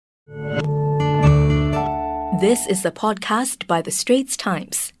This is a podcast by The Straits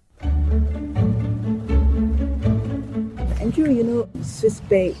Times. Andrew, Swiss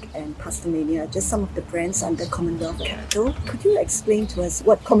Bake and Pastamania are just some of the brands under Commonwealth Capital. Could you explain to us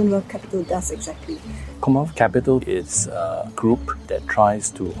what Commonwealth Capital does exactly? Commonwealth Capital is a group that tries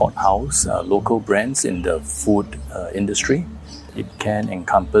to house local brands in the food industry. It can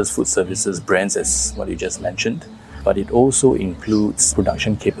encompass food services brands as what you just mentioned, but it also includes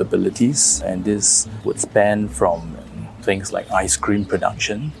production capabilities, and this would span from things like ice cream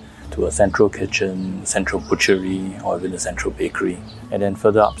production to a central kitchen, central butchery, or even a central bakery. And then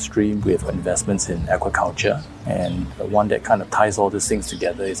further upstream, we have investments in aquaculture, and the one that kind of ties all these things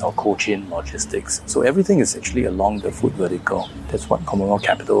together is our cold chain logistics. So everything is actually along the food vertical. That's what Commonwealth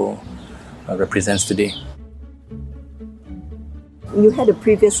Capital represents today. You had a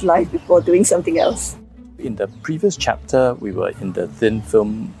previous life before doing something else. In the previous chapter, we were in the thin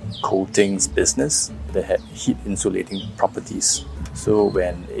film coatings business that had heat insulating properties. So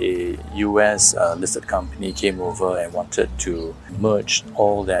when a US listed company came over and wanted to merge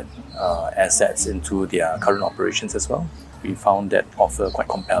all that assets into their current operations as well, we found that offer quite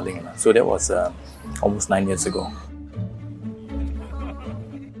compelling. So that was almost 9 years ago.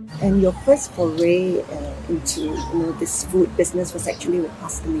 And your first foray into this food business was actually with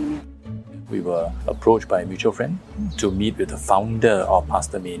Pastamania. We were approached by a mutual friend to meet with the founder of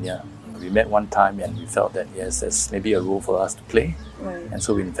Pastamania. We met one time and we felt that yes, there's maybe a role for us to play. Right. And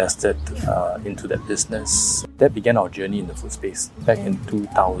so we invested into that business. That began our journey in the food space back in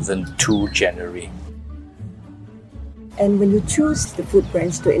 2002 January. And when you choose the food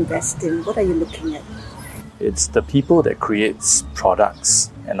brands to invest in, what are you looking at? It's the people that creates products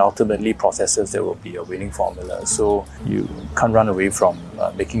and ultimately processes that will be a winning formula. So you can't run away from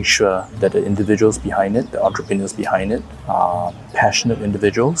making sure that the individuals behind it, the entrepreneurs behind it, are passionate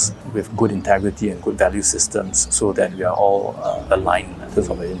individuals with good integrity and good value systems so that we are all aligned in terms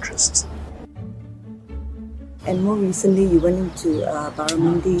of our interests. And more recently, you went into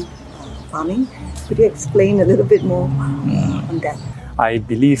barramundi farming. Could you explain a little bit more on that? I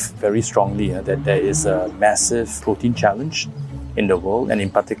believe very strongly that there is a massive protein challenge in the world, and in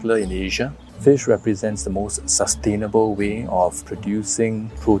particular in Asia. Fish represents the most sustainable way of producing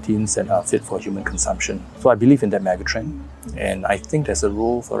proteins that are fit for human consumption. So I believe in that megatrend, and I think there's a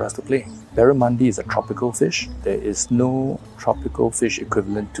role for us to play. Barramundi is a tropical fish. There is no tropical fish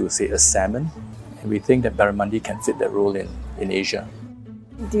equivalent to, say, a salmon, and we think that barramundi can fit that role in Asia.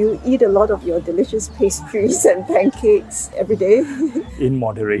 Do you eat a lot of your delicious pastries and pancakes every day? In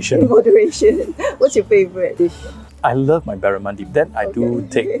moderation. In moderation. What's your favorite dish? I love my barramundi. That I do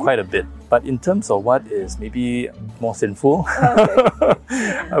take quite a bit. But in terms of what is maybe more sinful,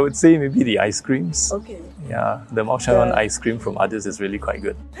 I would say maybe the ice creams. Okay. Yeah, the Mao Shan Wan ice cream from others is really quite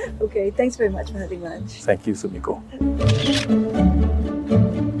good. Okay, thanks very much for having lunch. Thank you, Sumiko.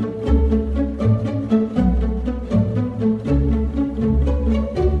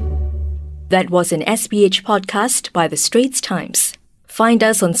 That was an SPH podcast by The Straits Times. Find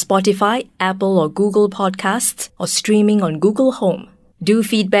us on Spotify, Apple or Google Podcasts, or streaming on Google Home. Do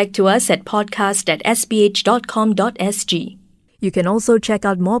feedback to us at podcast@sph.com.sg. You can also check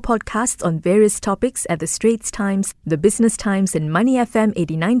out more podcasts on various topics at The Straits Times, The Business Times and Money FM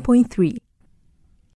 89.3.